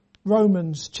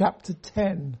Romans chapter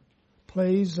 10,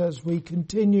 please, as we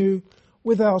continue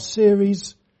with our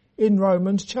series in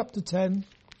Romans chapter 10.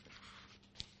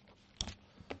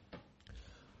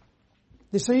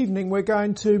 This evening we're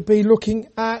going to be looking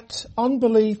at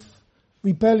unbelief,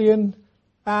 rebellion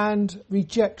and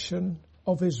rejection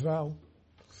of Israel.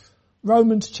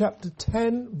 Romans chapter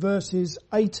 10 verses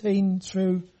 18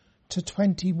 through to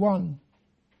 21.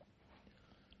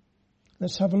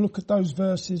 Let's have a look at those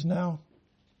verses now.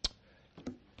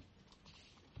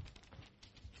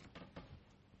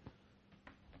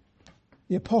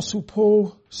 The Apostle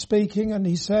Paul speaking, and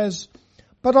he says,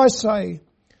 "But I say,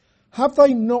 have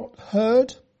they not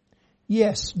heard?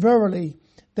 Yes, verily,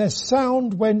 their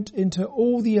sound went into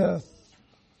all the earth,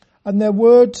 and their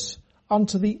words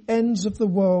unto the ends of the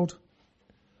world.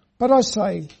 But I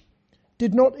say,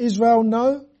 did not Israel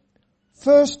know?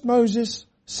 First Moses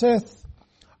saith,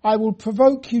 I will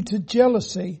provoke you to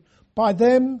jealousy by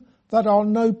them that are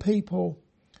no people,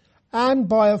 and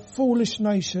by a foolish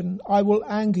nation I will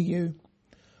anger you.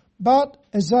 But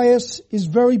Isaiah is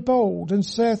very bold, and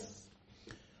saith,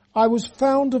 I was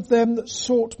found of them that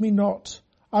sought me not.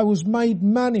 I was made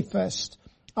manifest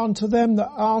unto them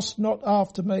that asked not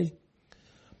after me.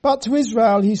 But to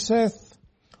Israel he saith,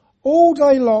 all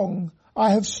day long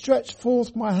I have stretched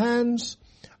forth my hands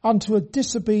unto a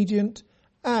disobedient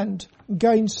and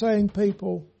gainsaying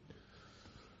people."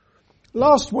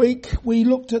 Last week we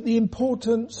looked at the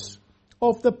importance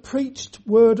of the preached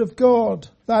word of God,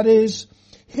 that is,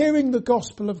 hearing the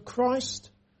gospel of Christ,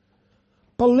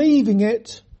 believing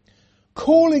it,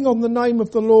 calling on the name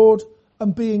of the Lord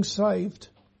and being saved.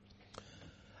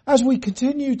 As we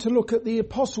continue to look at the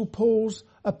Apostle Paul's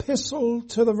epistle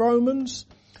to the Romans,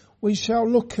 we shall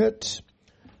look at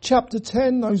chapter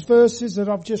 10, those verses that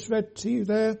I've just read to you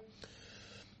there.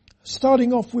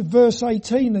 Starting off with verse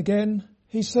 18 again,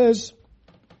 he says,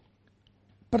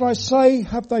 "But I say,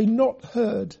 have they not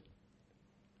heard?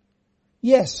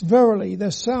 Yes, verily,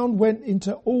 their sound went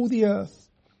into all the earth,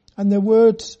 and their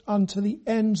words unto the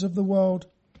ends of the world."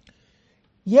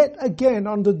 Yet again,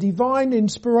 under divine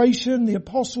inspiration, the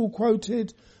apostle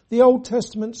quoted the Old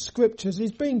Testament scriptures.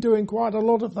 He's been doing quite a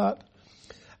lot of that.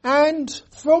 And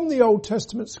from the Old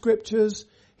Testament scriptures,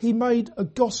 he made a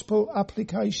gospel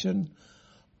application.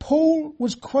 Paul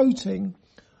was quoting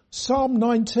Psalm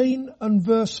 19 and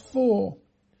verse 4,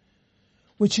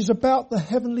 which is about the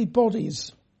heavenly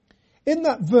bodies. In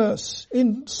that verse,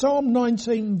 in Psalm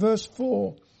 19 verse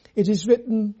 4, it is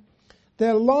written,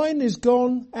 "Their line is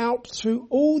gone out through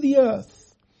all the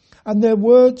earth, and their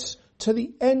words to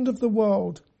the end of the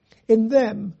world. In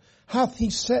them hath he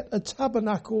set a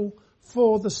tabernacle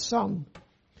for the sun."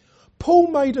 Paul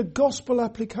made a gospel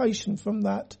application from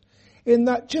that, in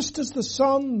that just as the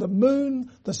sun, the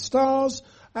moon, the stars,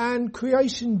 and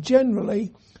creation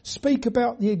generally speak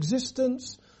about the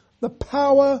existence, the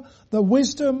power, the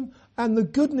wisdom, and the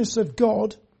goodness of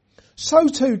God, so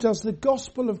too does the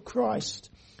gospel of Christ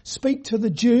speak to the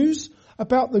Jews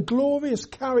about the glorious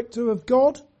character of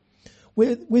God,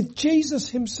 with Jesus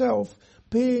himself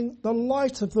being the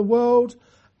light of the world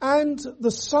and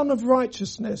the Son of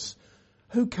Righteousness,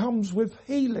 who comes with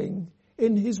healing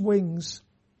in his wings.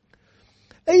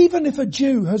 Even if a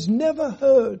Jew has never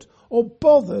heard or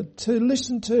bothered to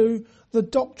listen to the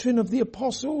doctrine of the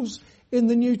apostles in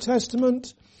the New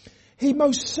Testament, he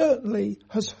most certainly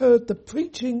has heard the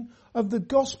preaching of the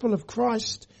gospel of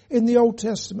Christ in the Old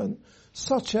Testament,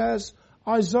 such as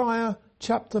Isaiah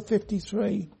chapter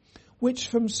 53, which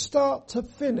from start to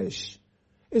finish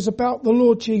is about the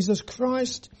Lord Jesus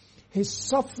Christ, his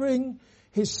suffering,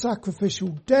 his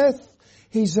sacrificial death,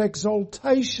 his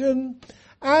exaltation,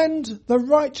 and the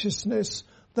righteousness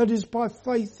that is by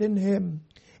faith in him.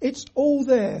 It's all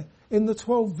there in the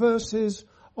 12 verses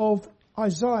of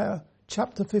Isaiah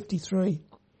chapter 53.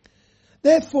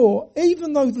 Therefore,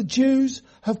 even though the Jews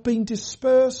have been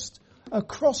dispersed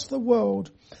across the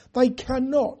world, they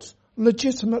cannot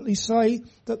legitimately say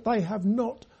that they have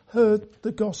not heard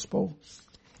the gospel.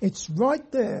 It's right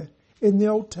there in the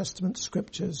Old Testament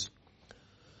scriptures.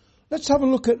 Let's have a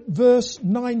look at verse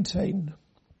 19.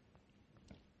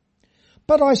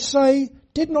 "But I say,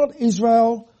 did not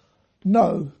Israel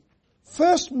know?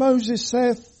 First Moses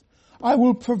saith, I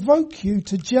will provoke you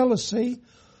to jealousy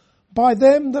by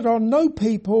them that are no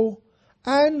people,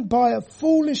 and by a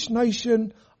foolish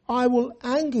nation I will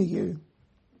anger you."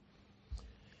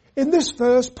 In this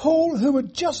verse, Paul, who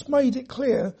had just made it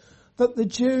clear that the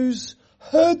Jews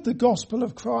heard the gospel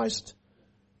of Christ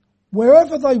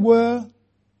wherever they were,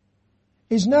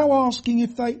 is now asking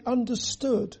if they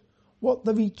understood what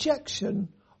the rejection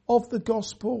of the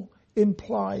gospel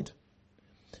implied.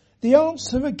 The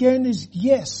answer again is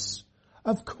yes.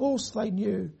 Of course they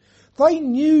knew. They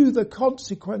knew the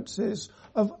consequences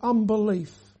of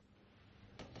unbelief.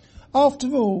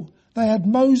 After all, they had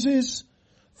Moses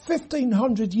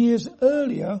 1,500 years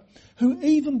earlier, who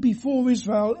even before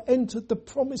Israel entered the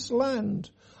promised land,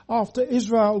 after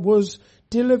Israel was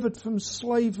delivered from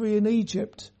slavery in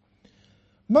Egypt.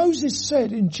 Moses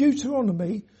said in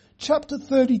Deuteronomy chapter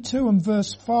 32 and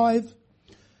verse 5,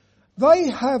 "They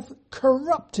have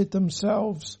corrupted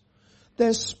themselves.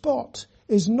 Their spot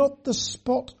is not the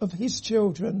spot of his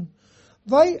children.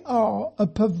 They are a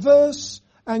perverse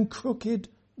and crooked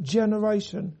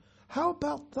generation." How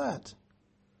about that?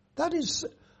 That is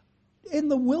in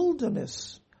the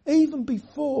wilderness, even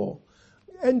before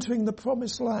entering the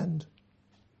promised land.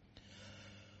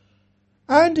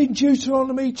 And in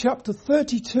Deuteronomy chapter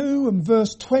 32 and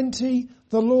verse 20,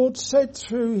 the Lord said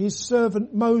through his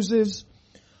servant Moses,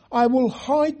 "I will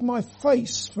hide my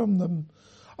face from them.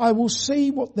 I will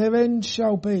see what their end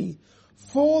shall be.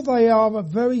 For they are a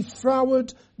very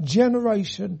froward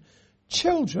generation,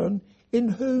 children in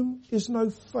whom is no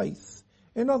faith."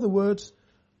 In other words,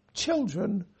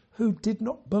 children who did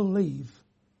not believe.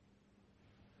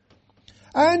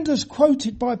 And as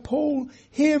quoted by Paul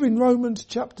here in Romans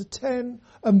chapter 10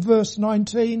 and verse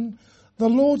 19, the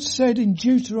Lord said in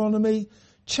Deuteronomy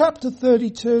chapter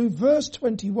 32 verse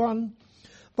 21,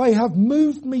 "They have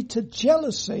moved me to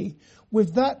jealousy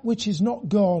with that which is not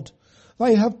God.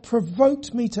 They have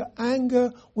provoked me to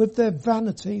anger with their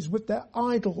vanities, with their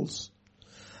idols.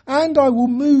 And I will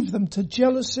move them to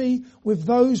jealousy with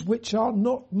those which are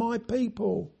not my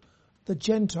people, the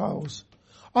Gentiles.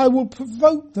 I will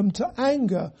provoke them to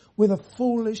anger with a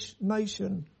foolish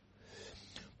nation."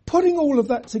 Putting all of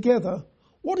that together,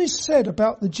 what is said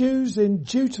about the Jews in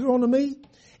Deuteronomy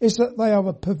is that they are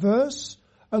a perverse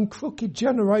and crooked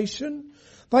generation.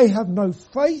 They have no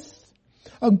faith,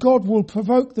 and God will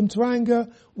provoke them to anger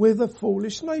with a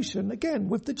foolish nation, again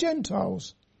with the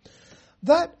Gentiles.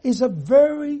 That is a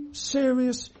very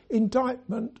serious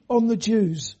indictment on the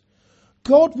Jews.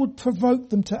 God would provoke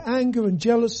them to anger and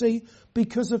jealousy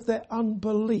because of their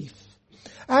unbelief.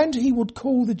 And he would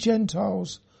call the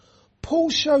Gentiles. Paul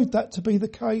showed that to be the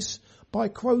case by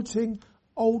quoting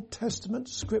Old Testament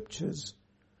scriptures,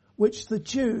 which the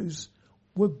Jews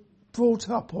were brought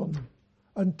up on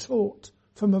and taught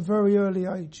from a very early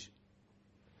age.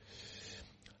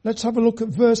 Let's have a look at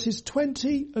verses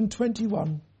 20 and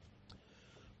 21.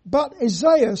 "But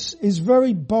Esaias is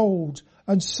very bold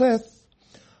and saith,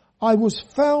 I was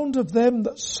found of them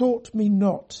that sought me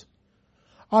not.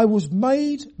 I was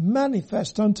made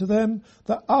manifest unto them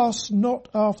that asked not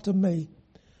after me.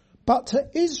 But to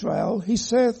Israel he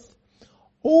saith,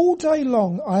 all day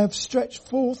long I have stretched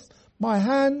forth my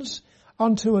hands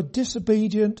unto a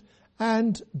disobedient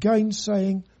and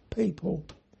gainsaying people."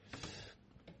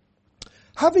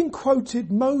 Having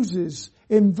quoted Moses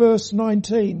in verse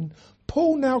 19,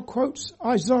 Paul now quotes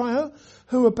Isaiah,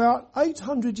 who about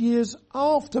 800 years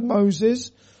after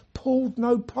Moses pulled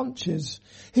no punches.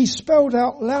 He spelled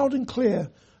out loud and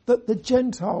clear that the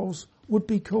Gentiles would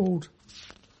be called.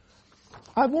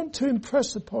 I want to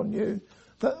impress upon you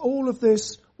that all of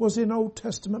this was in Old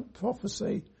Testament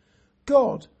prophecy.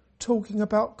 God talking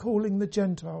about calling the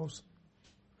Gentiles,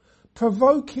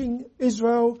 provoking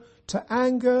Israel to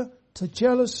anger, to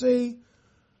jealousy,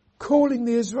 calling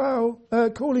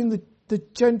the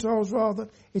Gentiles rather.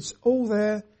 It's all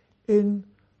there in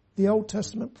the Old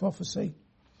Testament prophecy.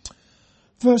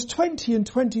 Verse 20 and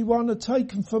 21 are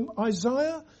taken from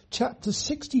Isaiah chapter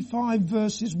 65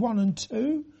 verses 1 and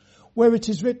 2, where it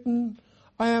is written,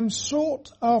 "I am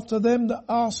sought after them that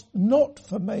ask not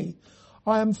for me.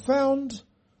 I am found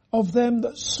of them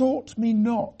that sought me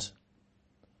not."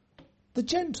 The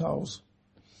Gentiles.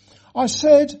 "I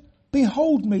said,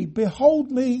 behold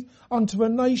me unto a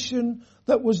nation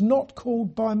that was not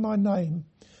called by my name.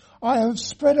 I have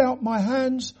spread out my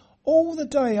hands all the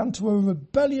day unto a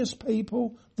rebellious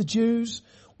people, the Jews,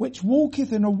 which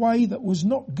walketh in a way that was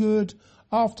not good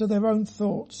after their own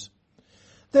thoughts."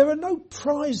 There are no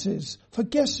prizes for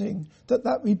guessing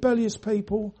that rebellious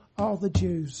people are the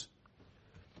Jews.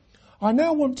 I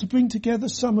now want to bring together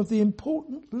some of the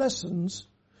important lessons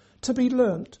to be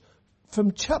learnt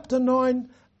from chapter 9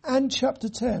 and chapter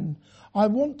 10. I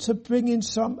want to bring in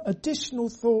some additional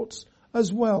thoughts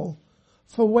as well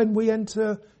for when we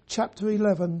enter chapter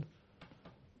 11.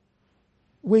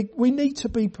 We need to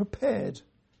be prepared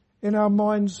in our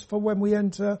minds for when we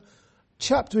enter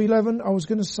chapter 11. I was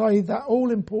going to say that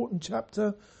all-important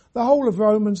chapter. The whole of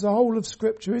Romans, the whole of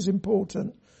Scripture is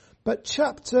important. But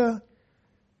chapter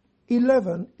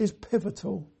 11 is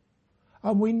pivotal.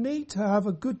 And we need to have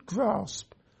a good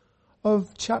grasp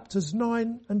of chapters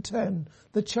 9 and 10,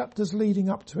 the chapters leading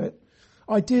up to it.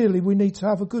 Ideally, we need to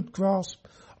have a good grasp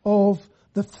of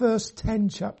the first 10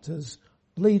 chapters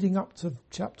leading up to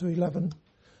chapter 11.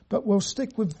 But we'll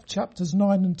stick with chapters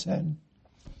 9 and 10.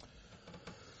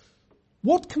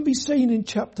 What can be seen in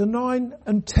chapter 9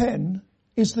 and 10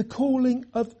 is the calling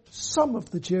of some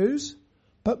of the Jews,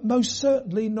 but most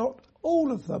certainly not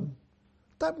all of them.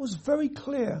 That was very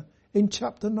clear in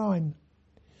chapter 9.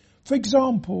 For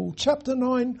example, chapter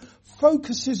 9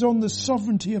 focuses on the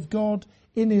sovereignty of God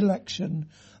in election,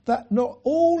 that not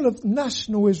all of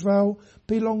national Israel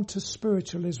belong to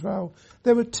spiritual Israel.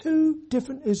 There are two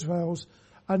different Israels,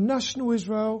 a national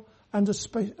Israel and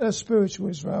a spiritual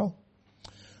Israel.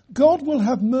 God will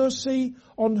have mercy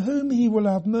on whom he will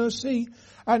have mercy,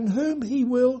 and whom he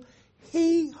will,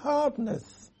 he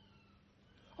hardeneth.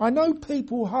 I know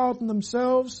people harden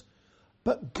themselves,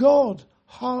 but God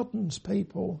hardens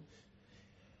people,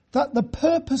 that the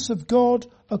purpose of God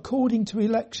according to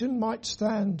election might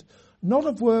stand, not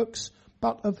of works,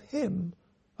 but of him,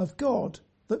 of God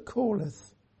that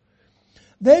calleth.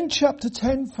 Then chapter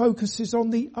 10 focuses on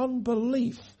the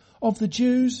unbelief of the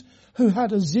Jews who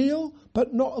had a zeal,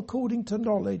 but not according to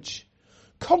knowledge.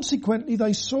 Consequently,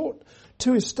 they sought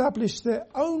to establish their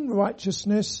own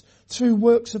righteousness through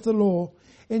works of the law,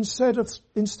 instead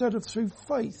of through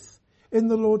faith in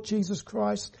the Lord Jesus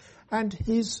Christ and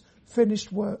his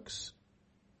finished works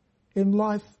in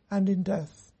life and in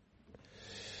death.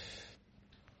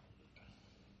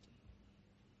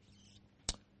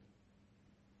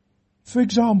 For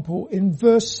example, in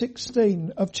verse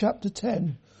 16 of chapter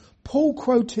 10, Paul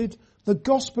quoted the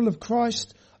gospel of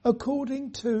Christ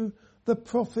according to the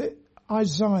prophet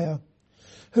Isaiah,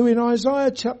 who in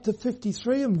Isaiah chapter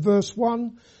 53 and verse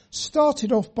 1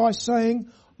 started off by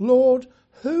saying, Lord,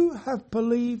 who have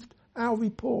believed our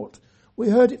report? We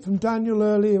heard it from Daniel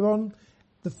earlier on,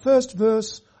 the first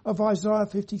verse of Isaiah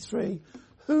 53.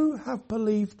 Who have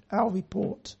believed our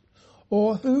report?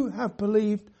 Or who have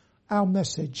believed our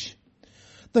message?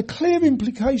 The clear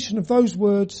implication of those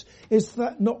words is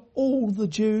that not all the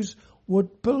Jews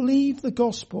would believe the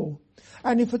gospel.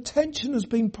 And if attention has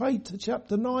been paid to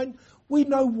chapter 9, we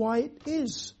know why it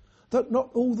is that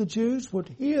not all the Jews would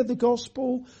hear the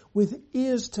gospel with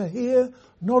ears to hear.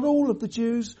 Not all of the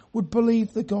Jews would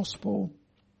believe the gospel.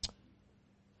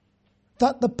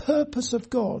 That the purpose of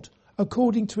God,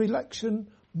 according to election,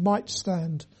 might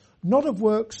stand, not of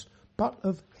works, but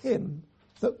of him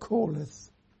that calleth.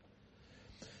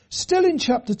 Still in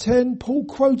chapter 10, Paul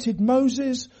quoted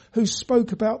Moses, who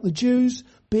spoke about the Jews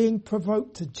being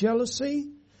provoked to jealousy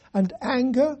and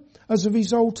anger as a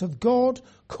result of God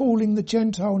calling the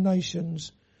Gentile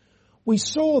nations. We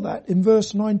saw that in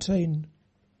verse 19.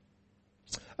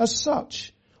 As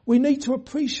such, we need to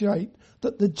appreciate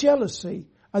that the jealousy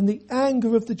and the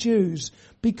anger of the Jews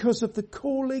because of the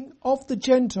calling of the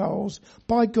Gentiles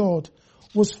by God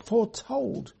was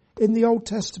foretold in the Old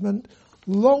Testament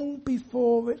long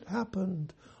before it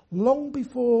happened, long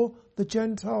before the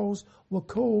Gentiles were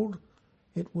called.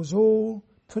 It was all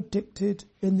predicted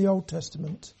in the Old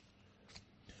Testament.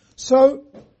 So,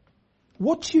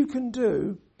 what you can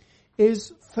do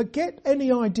is forget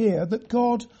any idea that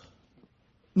God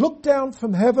looked down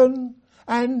from heaven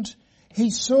and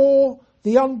he saw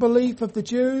the unbelief of the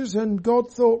Jews and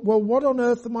God thought, well, what on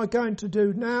earth am I going to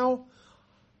do now?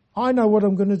 I know what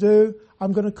I'm going to do.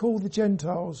 I'm going to call the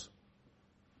Gentiles.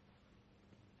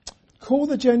 Call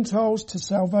the Gentiles to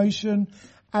salvation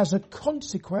as a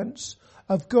consequence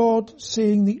of God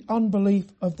seeing the unbelief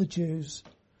of the Jews.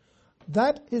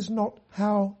 That is not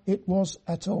how it was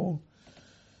at all.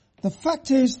 The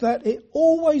fact is that it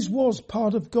always was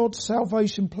part of God's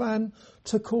salvation plan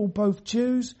to call both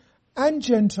Jews and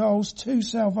Gentiles to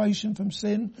salvation from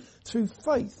sin through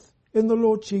faith in the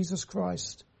Lord Jesus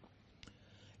Christ.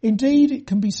 Indeed, it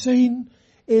can be seen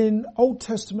in Old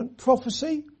Testament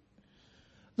prophecy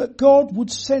that God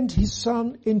would send his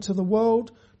Son into the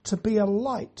world to be a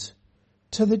light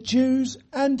to the Jews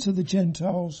and to the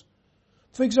Gentiles.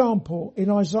 For example, in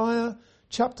Isaiah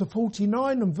chapter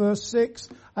 49 and verse 6,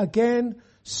 again,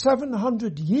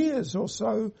 700 years or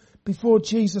so before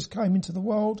Jesus came into the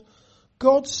world,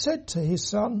 God said to his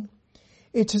Son,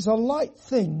 "It is a light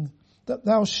thing that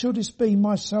thou shouldest be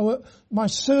my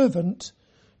servant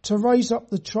to raise up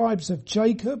the tribes of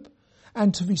Jacob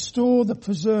and to restore the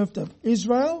preserved of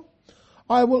Israel.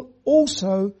 I will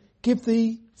also give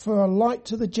thee for a light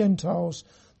to the Gentiles,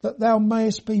 that thou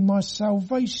mayest be my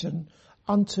salvation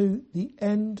unto the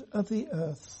end of the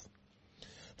earth."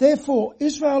 Therefore,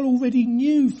 Israel already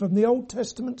knew from the Old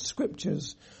Testament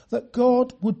scriptures that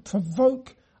God would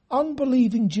provoke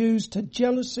unbelieving Jews to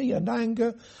jealousy and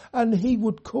anger, and he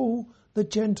would call the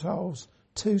Gentiles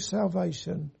to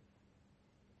salvation.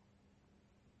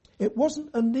 It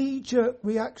wasn't a knee-jerk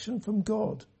reaction from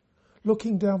God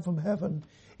looking down from heaven.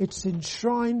 It's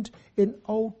enshrined in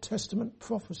Old Testament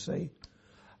prophecy.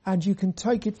 And you can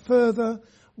take it further.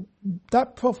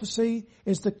 That prophecy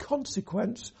is the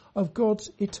consequence of God's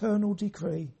eternal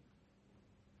decree.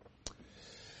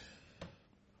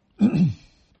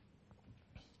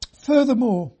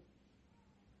 Furthermore,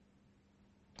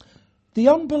 the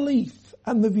unbelief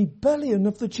and the rebellion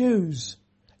of the Jews,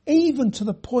 even to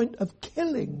the point of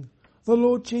killing the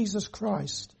Lord Jesus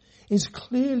Christ, is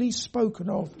clearly spoken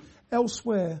of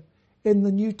elsewhere in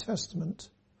the New Testament.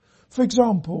 For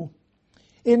example,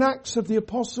 in Acts of the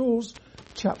Apostles,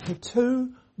 chapter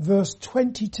 2, verse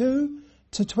 22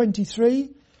 to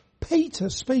 23, Peter,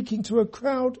 speaking to a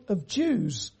crowd of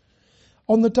Jews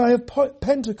on the day of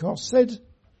Pentecost, said,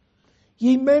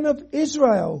 "Ye men of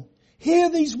Israel, hear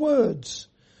these words.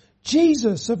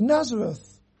 Jesus of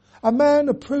Nazareth, a man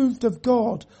approved of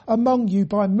God among you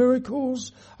by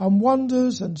miracles and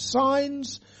wonders and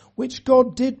signs, which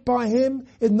God did by him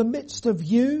in the midst of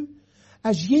you,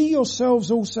 as ye yourselves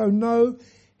also know,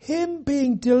 him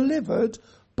being delivered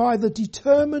by the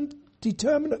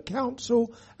determinate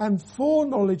counsel and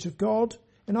foreknowledge of God."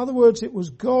 In other words, it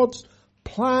was God's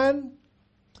plan.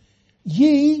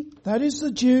 "Ye," that is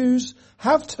the Jews,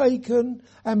 "have taken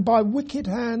and by wicked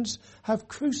hands have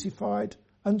crucified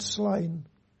and slain."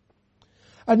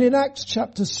 And in Acts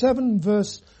chapter 7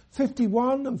 verse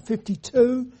 51 and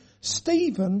 52,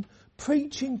 Stephen,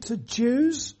 preaching to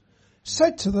Jews,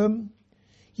 said to them,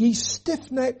 "Ye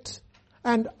stiff-necked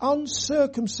and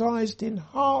uncircumcised in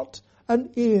heart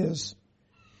and ears,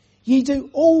 ye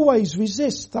do always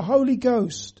resist the Holy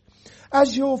Ghost,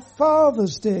 as your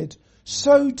fathers did,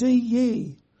 so do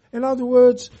ye." In other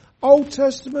words, Old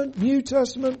Testament, New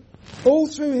Testament, all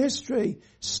through history,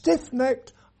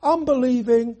 stiff-necked,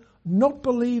 unbelieving, not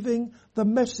believing the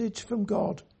message from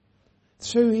God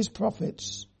through his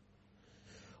prophets.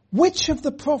 "Which of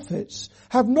the prophets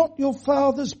have not your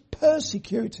fathers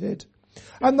persecuted?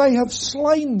 And they have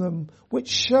slain them which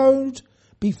showed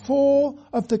before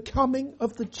of the coming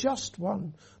of the just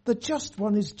one." The just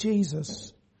one is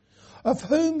Jesus, "of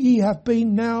whom ye have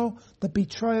been now the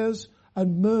betrayers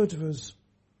and murderers."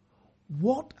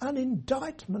 What an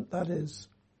indictment that is.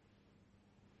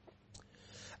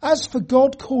 As for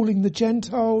God calling the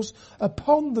Gentiles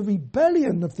upon the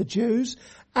rebellion of the Jews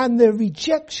and their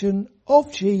rejection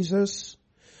of Jesus,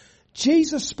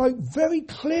 Jesus spoke very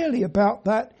clearly about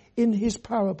that in his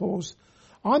parables.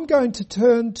 I'm going to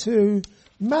turn to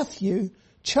Matthew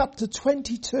chapter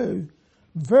 22.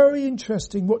 Very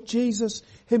interesting what Jesus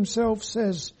himself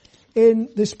says in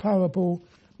this parable.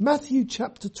 Matthew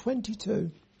chapter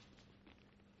 22.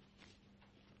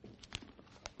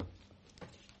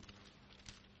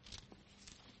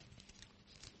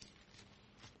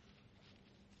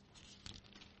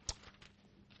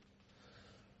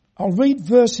 I'll read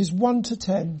verses 1 to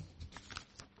 10.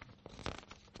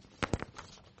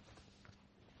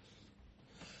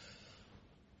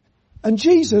 "And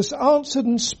Jesus answered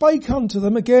and spake unto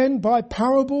them again by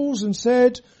parables, and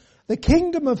said, The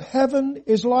kingdom of heaven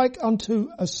is like unto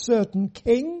a certain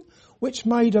king, which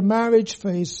made a marriage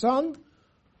for his son."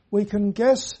 We can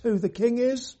guess who the king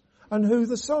is and who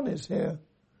the son is here.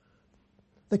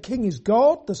 The king is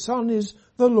God, the son is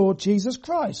the Lord Jesus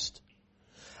Christ.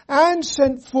 "And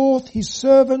sent forth his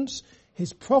servants,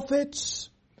 his prophets,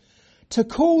 to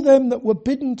call them that were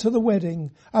bidden to the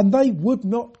wedding, and they would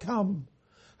not come."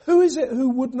 Who is it who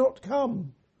would not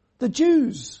come? The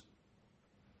Jews.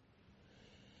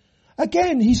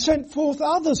 "Again he sent forth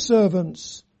other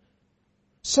servants,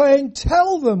 saying,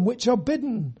 Tell them which are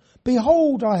bidden,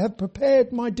 Behold, I have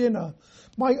prepared my dinner.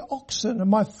 My oxen and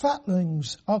my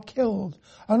fatlings are killed,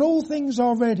 and all things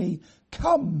are ready.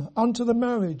 Come unto the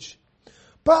marriage."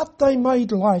 But they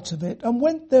made light of it, and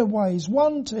went their ways,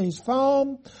 one to his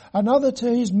farm, another to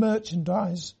his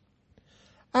merchandise.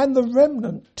 And the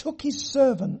remnant took his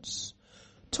servants,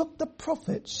 took the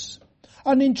prophets,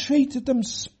 and entreated them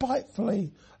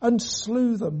spitefully, and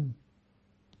slew them.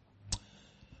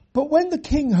 But when the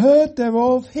king heard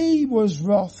thereof, he was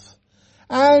wroth,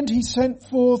 and he sent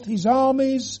forth his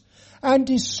armies, and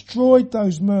destroyed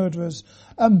those murderers,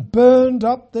 and burned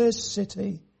up their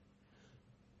city.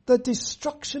 The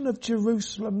destruction of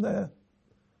Jerusalem there.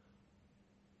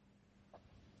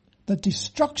 The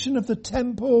destruction of the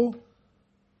temple.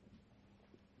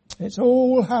 It's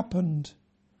all happened.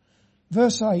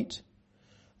 Verse 8.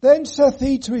 "Then saith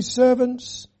he to his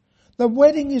servants, The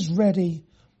wedding is ready,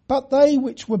 But they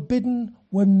which were bidden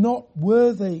were not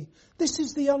worthy. This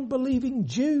is the unbelieving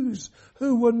Jews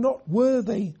who were not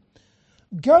worthy.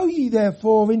 Go ye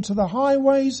therefore into the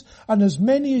highways, and as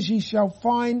many as ye shall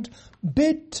find,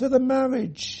 bid to the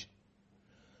marriage.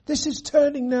 This is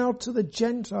turning now to the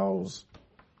Gentiles.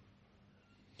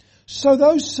 So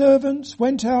those servants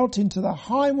went out into the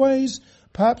highways,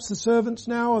 perhaps the servants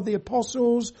now are the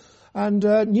apostles and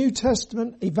New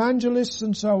Testament evangelists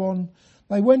and so on.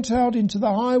 They went out into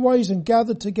the highways and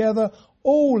gathered together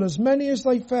all, as many as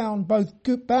they found, both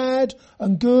good, bad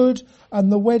and good, and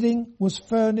the wedding was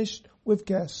furnished with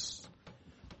guests.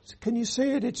 Can you see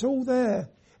it? It's all there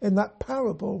in that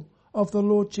parable of the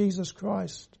Lord Jesus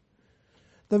Christ.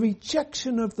 The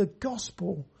rejection of the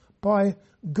gospel by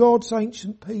God's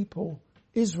ancient people,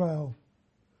 Israel.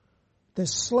 The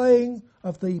slaying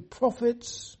of the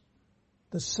prophets,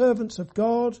 the servants of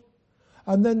God,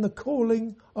 and then the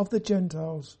calling of the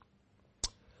Gentiles.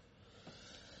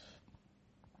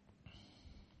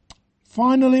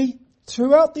 Finally,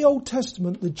 throughout the Old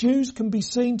Testament, the Jews can be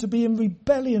seen to be in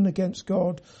rebellion against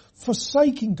God,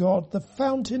 forsaking God, the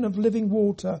fountain of living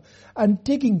water, and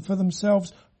digging for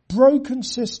themselves broken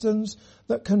cisterns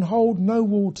that can hold no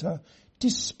water,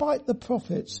 despite the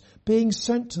prophets being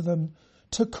sent to them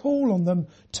to call on them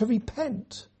to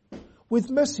repent,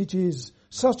 with messages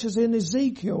such as in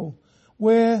Ezekiel,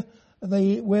 where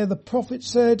the prophet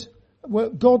said, where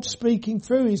God speaking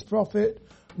through his prophet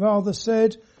rather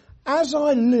said, "As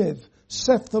I live,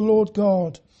 saith the Lord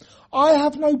God, I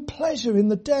have no pleasure in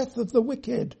the death of the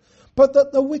wicked, but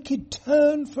that the wicked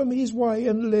turn from his way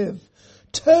and live.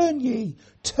 Turn ye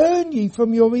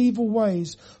from your evil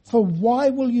ways, for why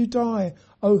will you die,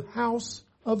 O house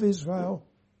of Israel?"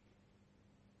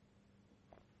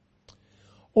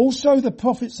 Also the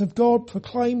prophets of God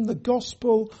proclaimed the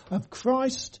gospel of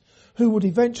Christ, who would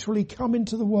eventually come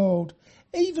into the world.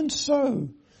 Even so,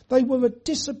 they were a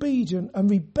disobedient and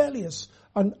rebellious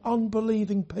and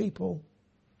unbelieving people.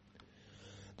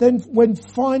 Then when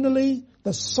finally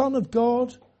the Son of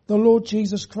God, the Lord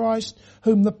Jesus Christ,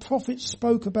 whom the prophets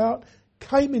spoke about,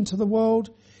 came into the world,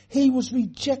 he was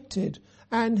rejected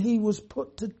and he was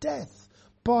put to death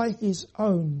by his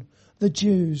own, the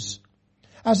Jews.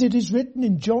 As it is written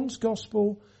in John's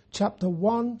Gospel, chapter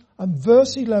 1 and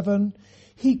verse 11,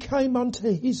 he came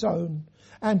unto his own,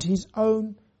 and his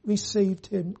own received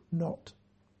him not.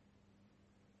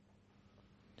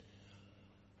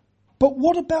 But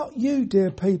what about you, dear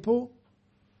people?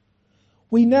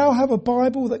 We now have a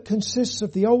Bible that consists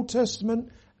of the Old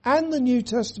Testament and the New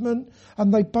Testament,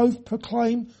 and they both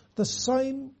proclaim the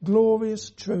same glorious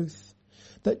truth,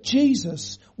 that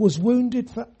Jesus was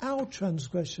wounded for our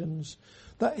transgressions,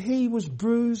 that he was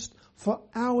bruised for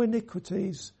our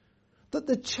iniquities, that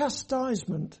the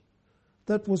chastisement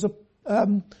that was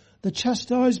the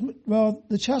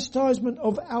chastisement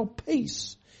of our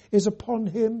peace is upon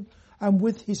him, and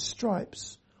with his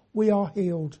stripes we are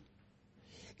healed.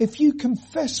 If you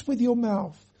confess with your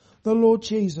mouth the Lord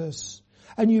Jesus,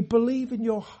 and you believe in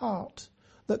your heart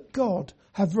that God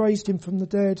have raised him from the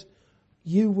dead,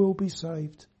 you will be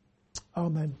saved.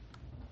 Amen.